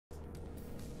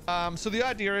So the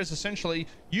idea is essentially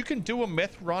you can do a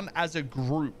meth run as a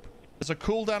group. There's a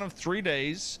cooldown of 3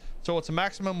 days, so it's a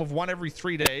maximum of 1 every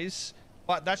 3 days.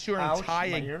 But that's your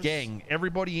entire gang,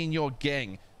 everybody in your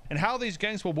gang. And how these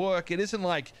gangs will work, it isn't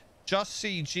like just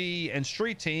CG and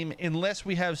street team unless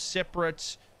we have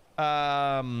separate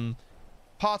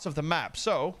parts of the map.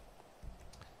 So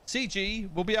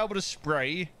CG will be able to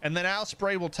spray, and then our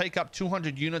spray will take up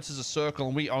 200 units as a circle,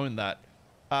 and we own that.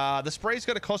 The spray's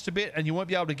going to cost a bit, and you won't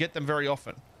be able to get them very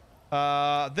often.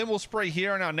 Then we'll spray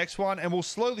here in our next one, and we'll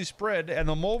slowly spread, and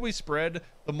the more we spread,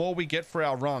 the more we get for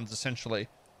our runs, essentially.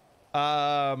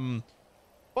 But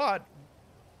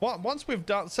once we've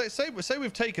done, say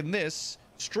we've taken this,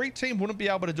 street team wouldn't be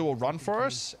able to do a run for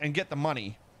us and get the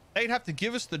money. They'd have to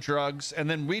give us the drugs, and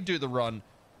then we do the run.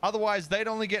 Otherwise, they'd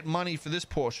only get money for this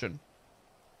portion.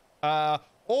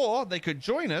 Or they could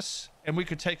join us, and we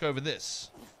could take over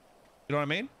this. You know what I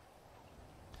mean?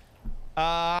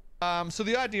 So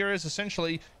the idea is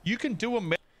essentially you can do a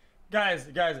guys,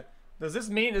 does this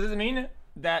mean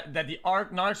that the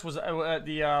Narcs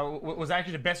was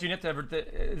actually the best unit to ever?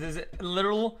 This is a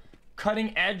literal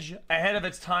cutting edge, ahead of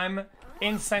its time,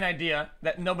 insane idea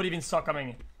that nobody even saw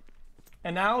coming.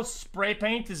 And now spray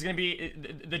paint is gonna be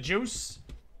the juice.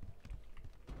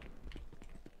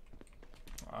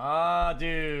 Ah,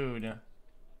 dude.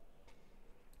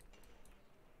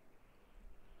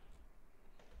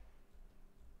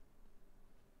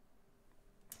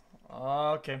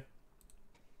 Okay.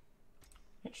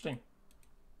 Interesting.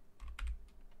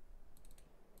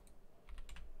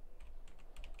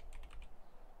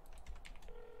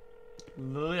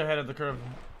 Literally ahead of the curve.